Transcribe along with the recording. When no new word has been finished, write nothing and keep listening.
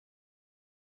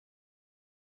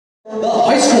The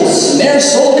high school snare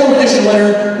solo competition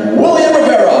winner, William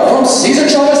Rivera from Cesar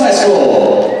Chavez High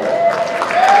School.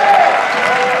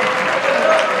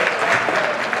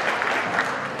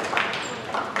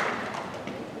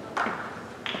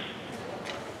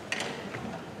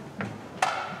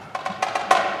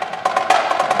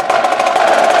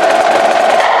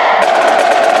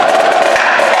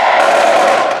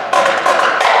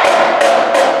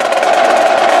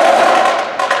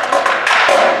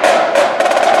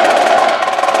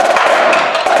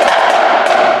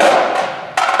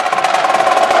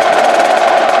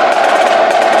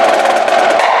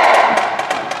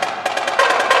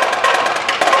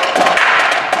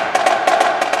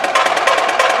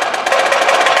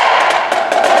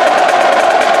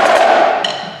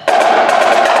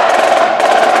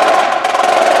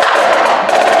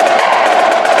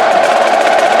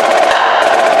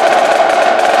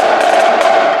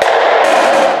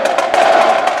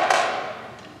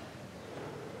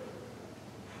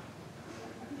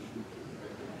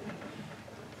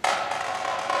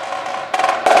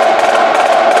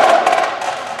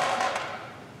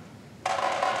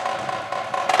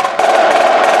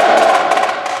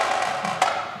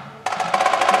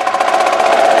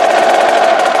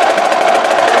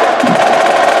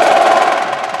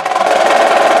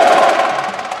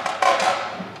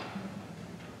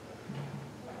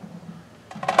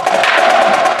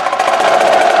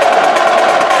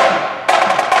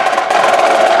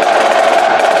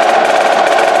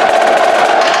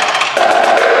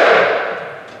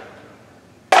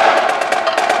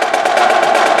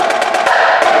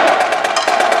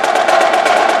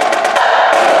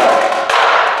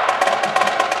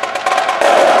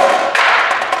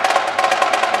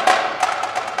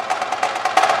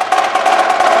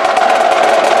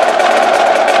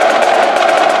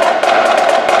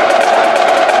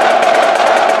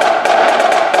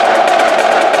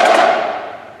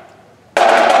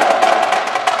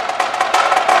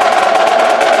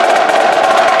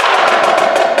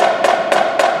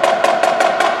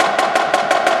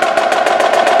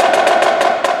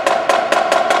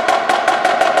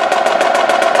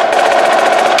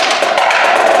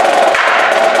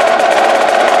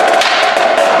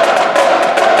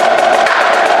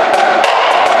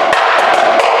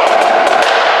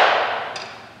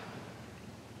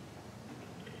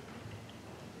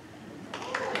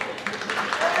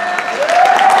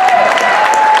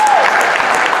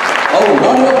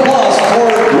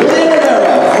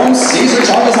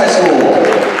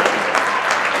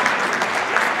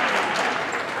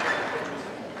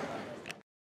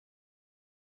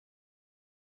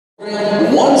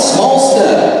 One small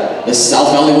step. The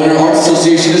South Valley Winter Arts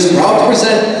Association is proud to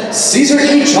present Cesar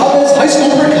E. Chavez High School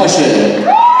Percussion.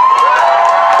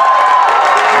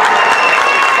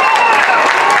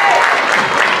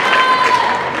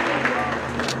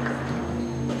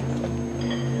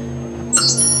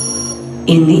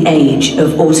 In the age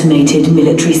of automated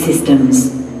military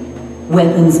systems,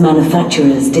 weapons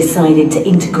manufacturers decided to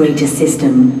integrate a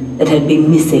system that had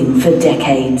been missing for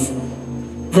decades.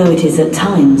 Though it is at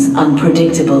times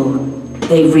unpredictable,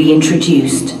 they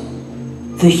reintroduced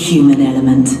the human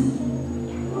element.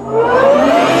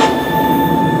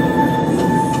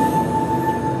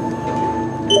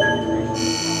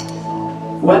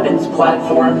 Weapons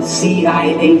platform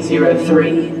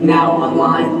CI-803 now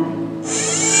online.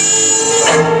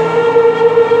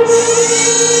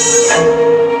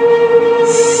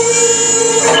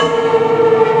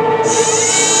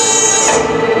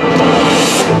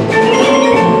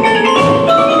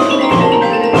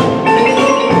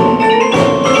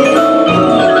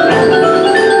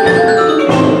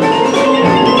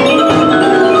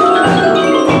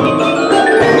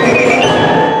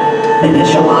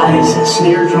 Initialize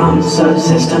snare drum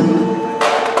subsystem.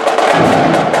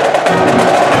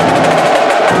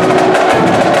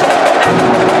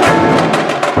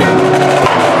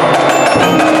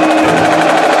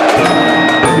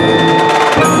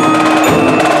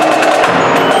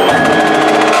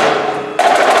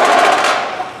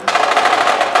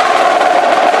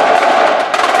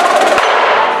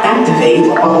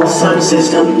 Activate all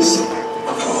subsystems.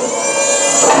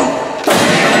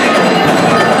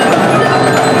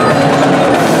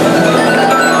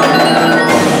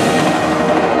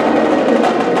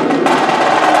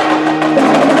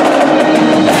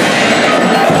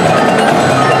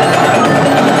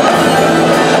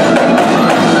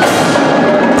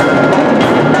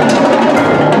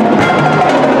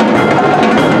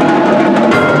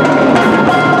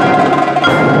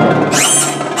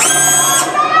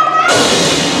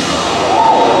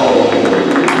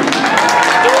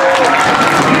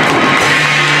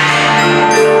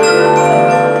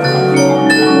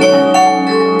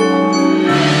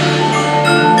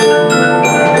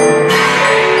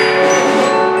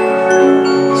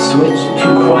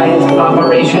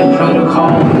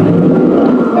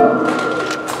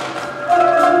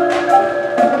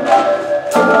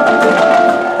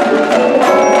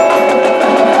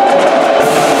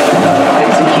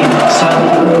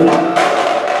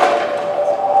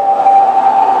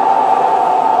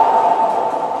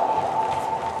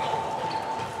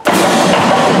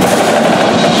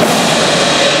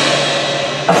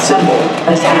 Assemble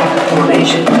attack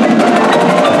formation.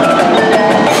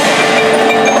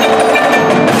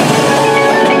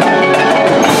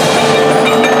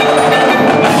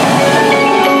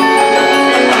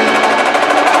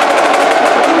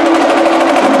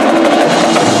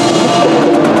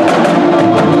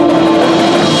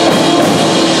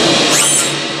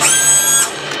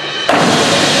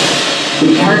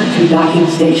 Return to docking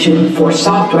station for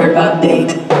software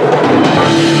update.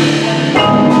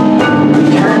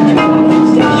 Return to docking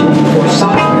station for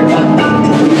software update.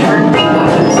 Return to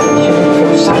docking station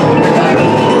for software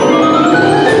update.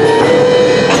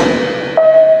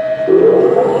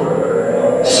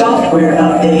 Software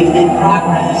update in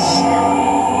progress.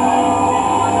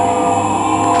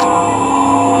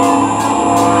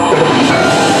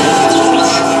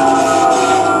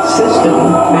 System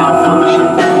malfunction.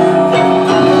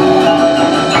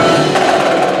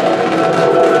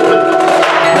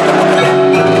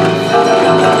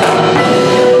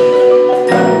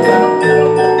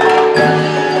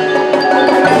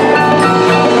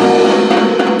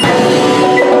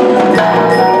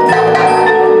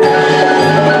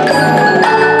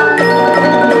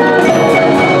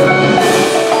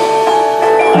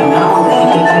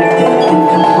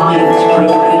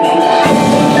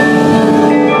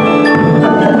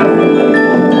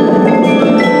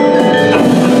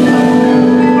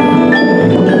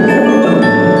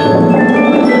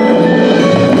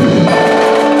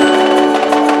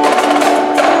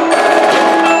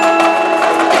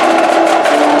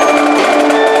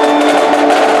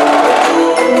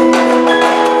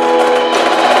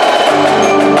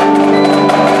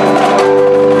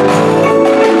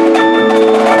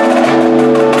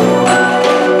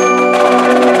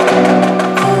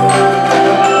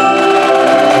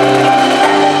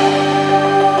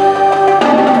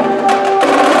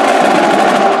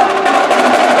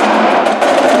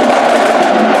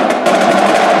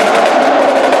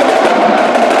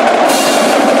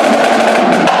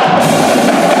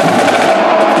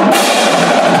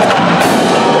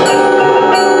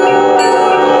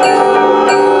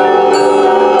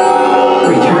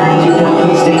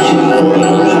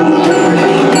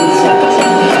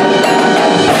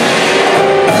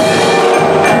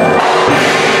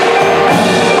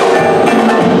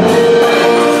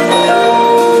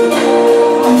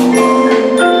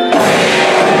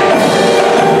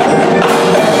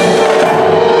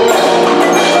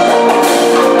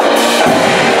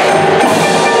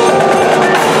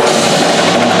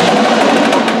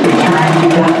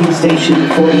 Station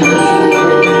for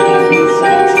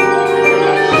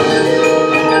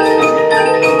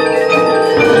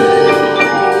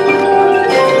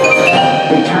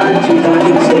return to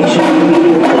docking station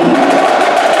immediately.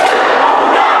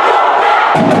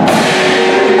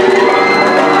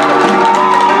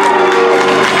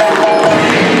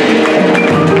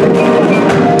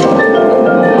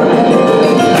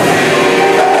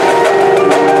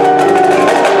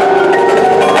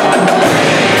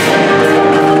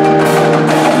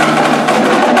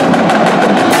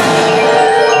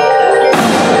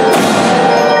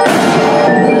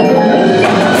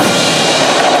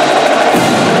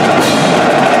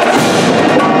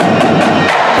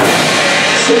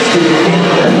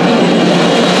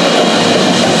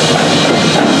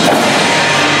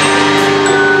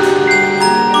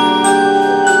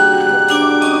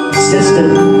 System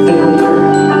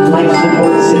failure. Life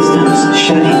support systems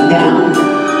shutting down.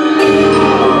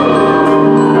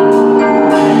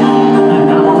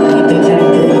 Anomaly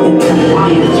detected in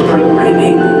compliance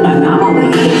programming. Anomaly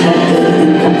detected in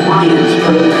compliance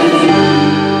programming.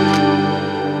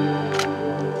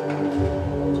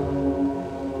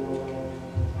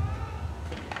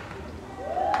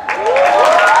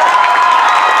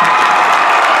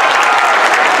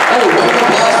 Oh, round of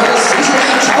applause for the Cesar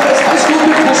Chavez High School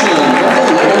Percussion from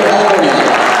Vallejo, California,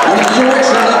 under the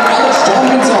direction of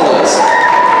Gonzalez.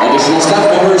 Additional staff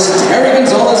members Terry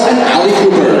Gonzalez and Ali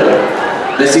Cooper.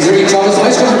 The Cesar Chavez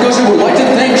High School Percussion would like to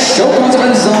thank show concept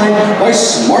and design by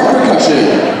Smart Percussion.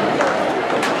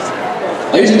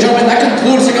 Ladies and gentlemen, that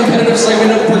concludes the competitive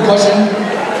segment of percussion.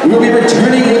 We will be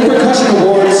returning with percussion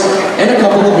awards in a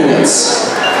couple of minutes.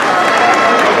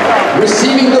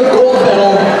 Receiving the gold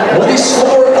medal with a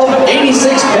score of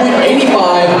 86.85,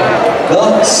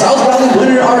 the South Valley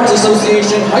Winter Arts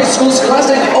Association High School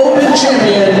Scholastic Open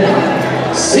Champion,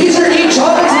 Cesar Chavez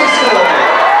High School.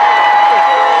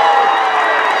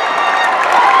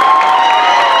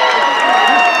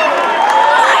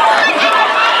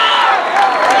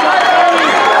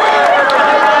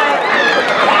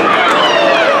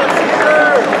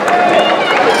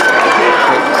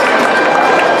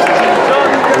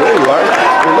 There you are.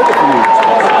 We're looking for you.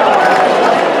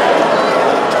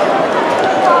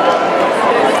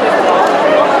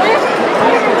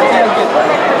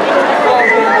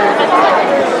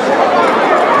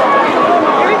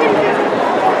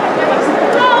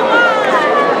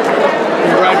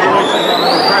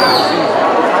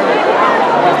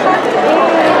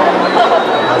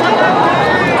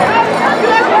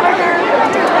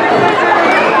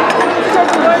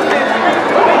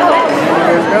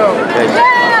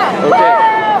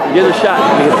 Get a shot.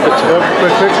 Let me get a picture. Yep,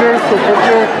 quick picture, quick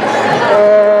picture.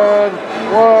 And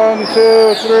 1,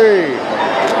 2, 3.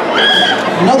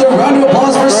 Another round of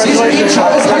applause for Cesar and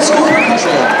Chavez High School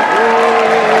Percussion.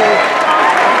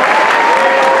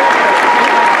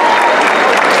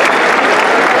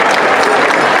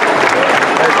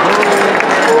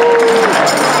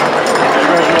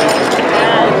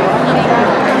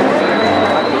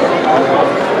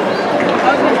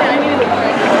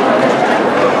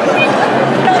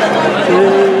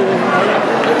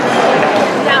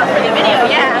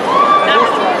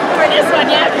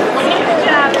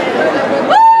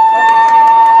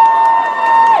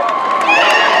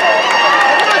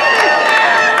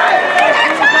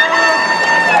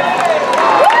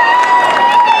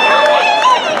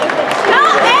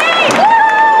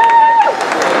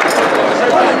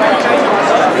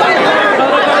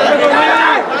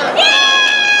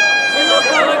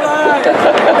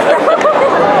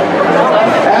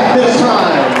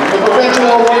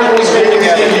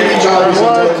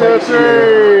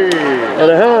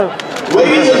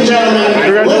 Ladies and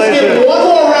gentlemen, let's give one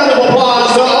more round of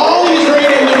applause to all these great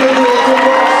individuals who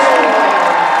work so hard.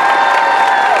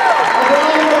 A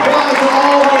round of applause to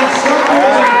all the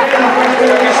instructors and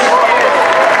instructors.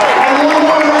 And one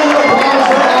more round of applause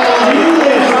for all of you,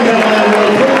 ladies and gentlemen, who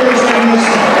have put your students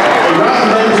and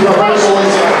gotten them to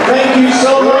rehearsals. Thank you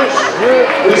so much.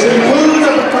 This concludes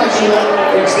the percussion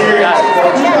experience for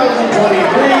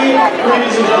 2023.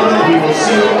 Ladies and gentlemen, we will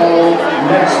see you all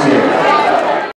next year.